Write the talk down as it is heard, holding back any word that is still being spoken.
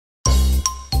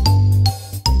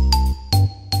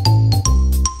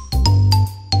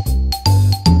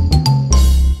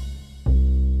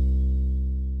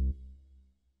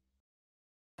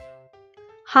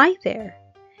Hi there!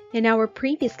 In our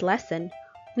previous lesson,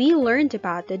 we learned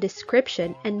about the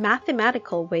description and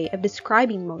mathematical way of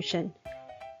describing motion.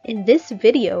 In this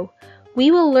video, we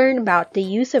will learn about the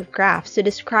use of graphs to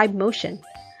describe motion.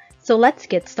 So let's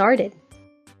get started.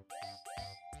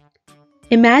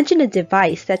 Imagine a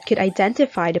device that could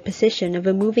identify the position of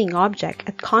a moving object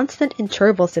at constant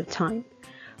intervals of time.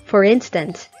 For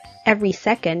instance, every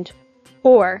second,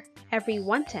 or every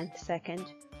 1/10 second,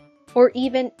 or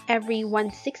even every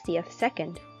 1/60th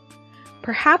second.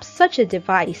 Perhaps such a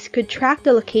device could track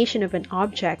the location of an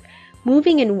object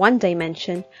moving in one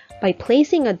dimension by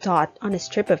placing a dot on a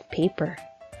strip of paper.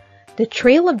 The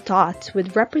trail of dots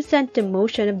would represent the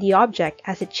motion of the object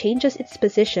as it changes its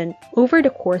position over the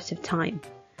course of time.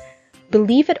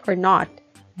 Believe it or not,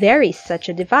 there is such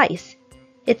a device.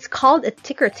 It's called a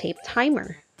ticker tape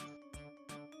timer.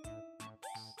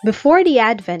 Before the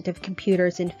advent of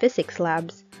computers in physics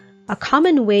labs, a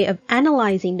common way of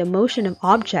analyzing the motion of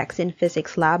objects in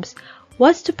physics labs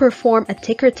was to perform a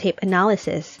ticker tape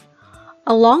analysis.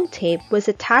 A long tape was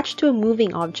attached to a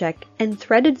moving object and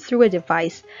threaded through a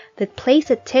device that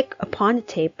placed a tick upon the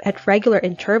tape at regular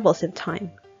intervals of time.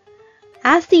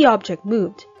 As the object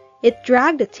moved, it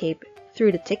dragged the tape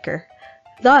through the ticker,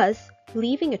 thus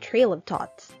leaving a trail of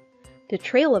dots. The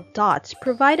trail of dots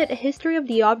provided a history of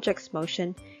the object's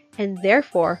motion and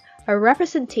therefore a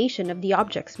representation of the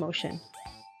object's motion.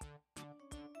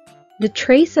 The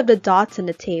trace of the dots on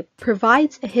the tape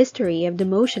provides a history of the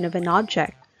motion of an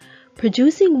object,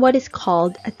 producing what is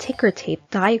called a ticker tape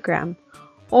diagram,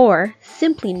 or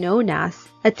simply known as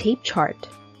a tape chart.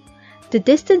 The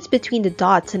distance between the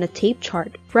dots on a tape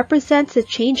chart represents the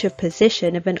change of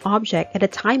position of an object at a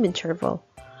time interval.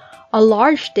 A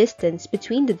large distance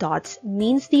between the dots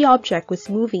means the object was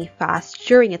moving fast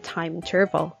during a time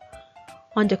interval.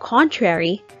 On the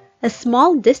contrary, a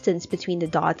small distance between the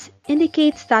dots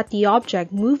indicates that the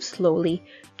object moves slowly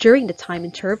during the time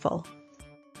interval.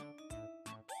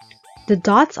 The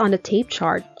dots on the tape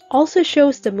chart also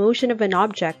shows the motion of an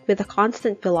object with a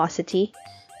constant velocity,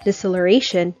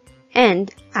 deceleration, and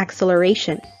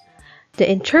acceleration. The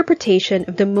interpretation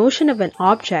of the motion of an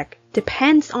object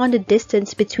depends on the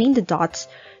distance between the dots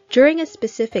during a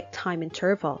specific time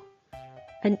interval.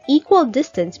 An equal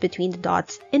distance between the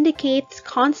dots indicates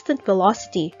constant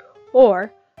velocity,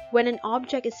 or when an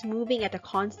object is moving at a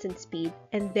constant speed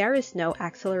and there is no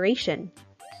acceleration.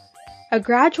 A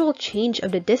gradual change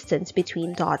of the distance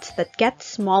between dots that gets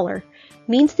smaller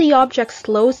means the object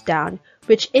slows down,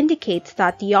 which indicates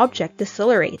that the object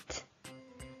decelerates.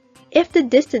 If the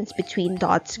distance between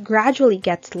dots gradually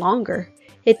gets longer,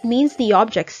 it means the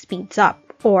object speeds up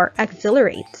or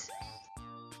accelerates.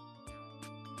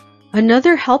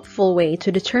 Another helpful way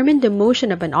to determine the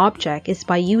motion of an object is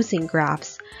by using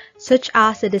graphs, such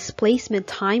as the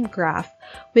Displacement-Time Graph,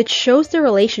 which shows the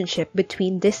relationship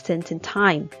between distance and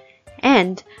time,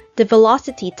 and the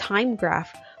Velocity-Time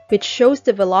Graph, which shows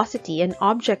the velocity an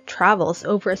object travels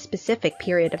over a specific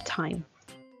period of time.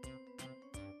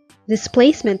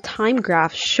 Displacement-Time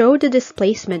Graphs show the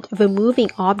displacement of a moving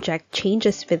object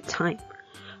changes with time.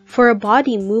 For a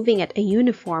body moving at a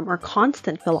uniform or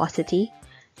constant velocity,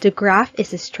 the graph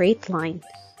is a straight line.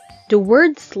 The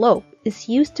word slope is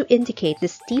used to indicate the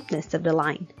steepness of the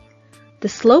line. The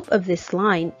slope of this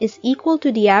line is equal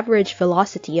to the average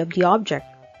velocity of the object.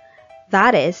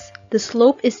 That is, the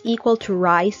slope is equal to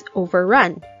rise over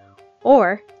run,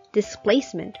 or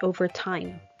displacement over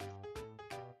time.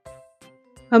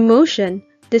 A motion,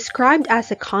 described as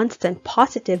a constant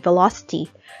positive velocity,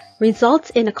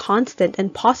 results in a constant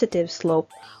and positive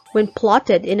slope when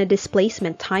plotted in a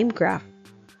displacement-time graph.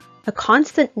 A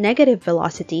constant negative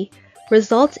velocity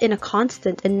results in a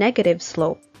constant and negative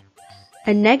slope.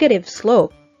 A negative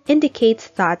slope indicates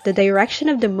that the direction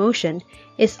of the motion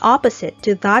is opposite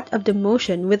to that of the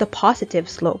motion with a positive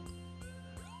slope.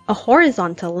 A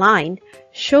horizontal line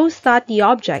shows that the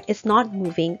object is not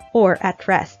moving or at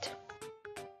rest.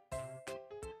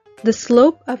 The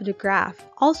slope of the graph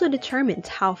also determines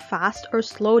how fast or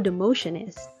slow the motion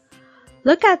is.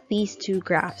 Look at these two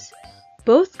graphs.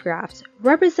 Both graphs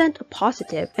represent a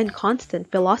positive and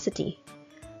constant velocity.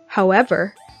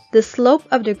 However, the slope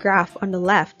of the graph on the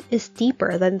left is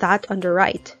steeper than that on the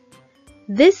right.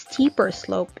 This steeper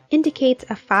slope indicates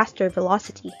a faster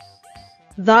velocity.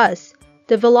 Thus,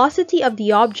 the velocity of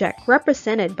the object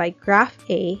represented by graph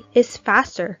A is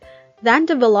faster than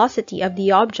the velocity of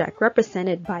the object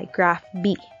represented by graph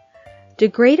B. The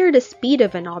greater the speed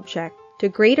of an object, the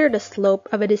greater the slope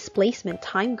of a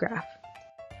displacement-time graph.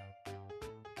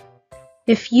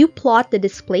 If you plot the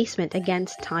displacement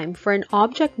against time for an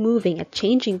object moving at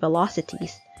changing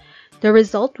velocities, the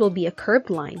result will be a curved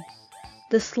line.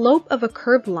 The slope of a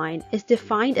curved line is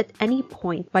defined at any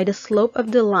point by the slope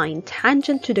of the line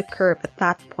tangent to the curve at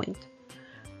that point.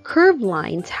 Curved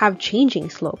lines have changing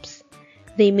slopes.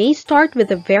 They may start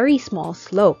with a very small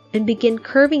slope and begin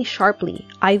curving sharply,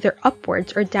 either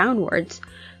upwards or downwards,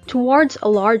 towards a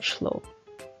large slope.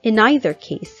 In either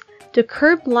case, the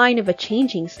curved line of a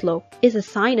changing slope is a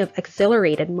sign of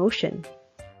accelerated motion.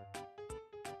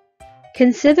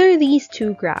 Consider these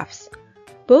two graphs.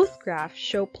 Both graphs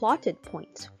show plotted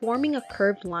points forming a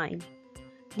curved line.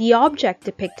 The object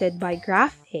depicted by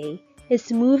graph A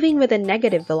is moving with a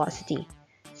negative velocity,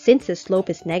 since the slope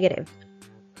is negative.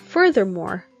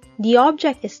 Furthermore, the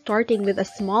object is starting with a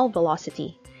small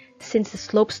velocity, since the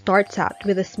slope starts out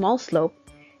with a small slope,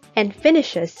 and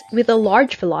finishes with a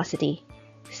large velocity,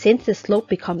 since the slope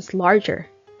becomes larger.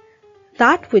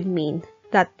 That would mean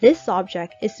that this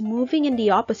object is moving in the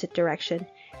opposite direction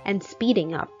and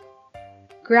speeding up.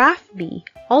 Graph B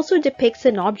also depicts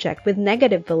an object with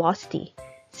negative velocity,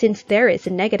 since there is a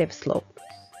negative slope.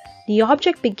 The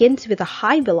object begins with a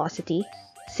high velocity,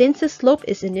 since the slope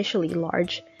is initially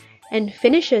large, and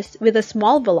finishes with a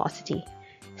small velocity,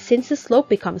 since the slope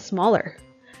becomes smaller.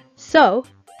 So,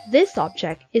 this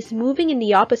object is moving in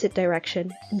the opposite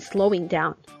direction and slowing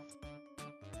down.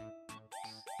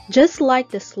 Just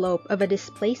like the slope of a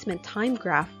displacement-time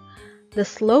graph, the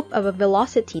slope of a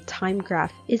velocity-time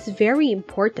graph is very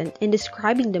important in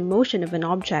describing the motion of an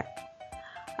object.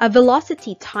 A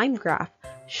velocity-time graph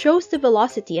shows the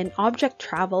velocity an object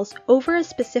travels over a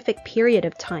specific period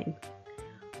of time.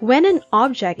 When an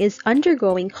object is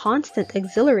undergoing constant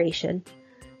acceleration,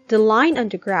 the line on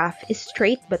the graph is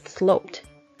straight but sloped.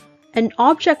 An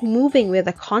object moving with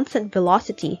a constant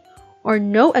velocity or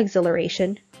no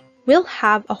acceleration will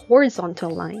have a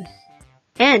horizontal line,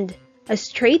 and a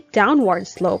straight downward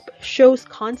slope shows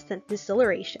constant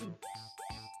deceleration.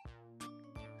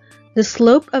 The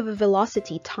slope of a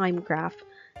velocity-time graph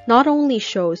not only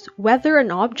shows whether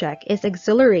an object is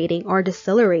accelerating or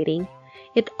decelerating,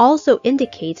 it also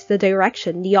indicates the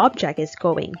direction the object is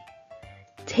going.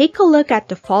 Take a look at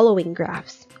the following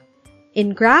graphs.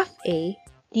 In graph A,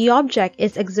 the object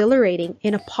is accelerating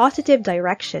in a positive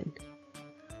direction.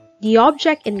 The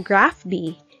object in graph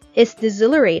B is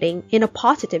decelerating in a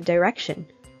positive direction.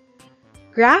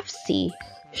 Graph C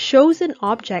shows an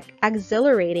object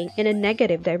accelerating in a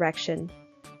negative direction.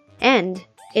 And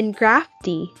in graph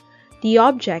D, the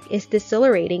object is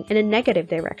decelerating in a negative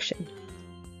direction.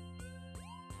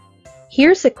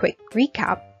 Here's a quick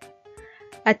recap.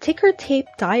 A ticker tape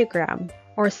diagram,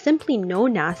 or simply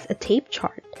known as a tape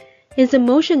chart, is a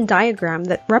motion diagram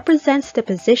that represents the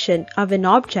position of an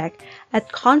object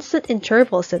at constant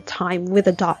intervals of time with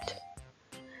a dot.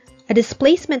 A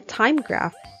displacement-time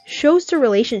graph shows the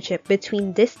relationship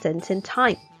between distance and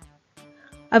time.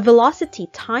 A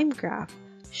velocity-time graph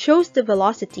shows the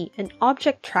velocity an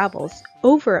object travels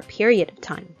over a period of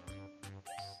time.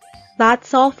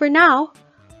 That's all for now.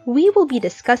 We will be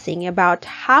discussing about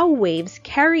how waves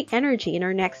carry energy in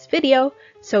our next video,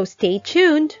 so stay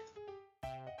tuned!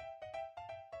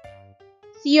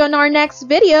 See you in our next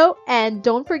video, and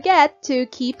don't forget to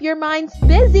keep your minds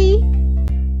busy!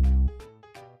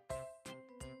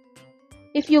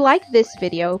 If you like this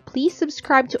video, please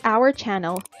subscribe to our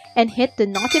channel and hit the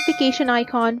notification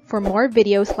icon for more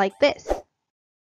videos like this.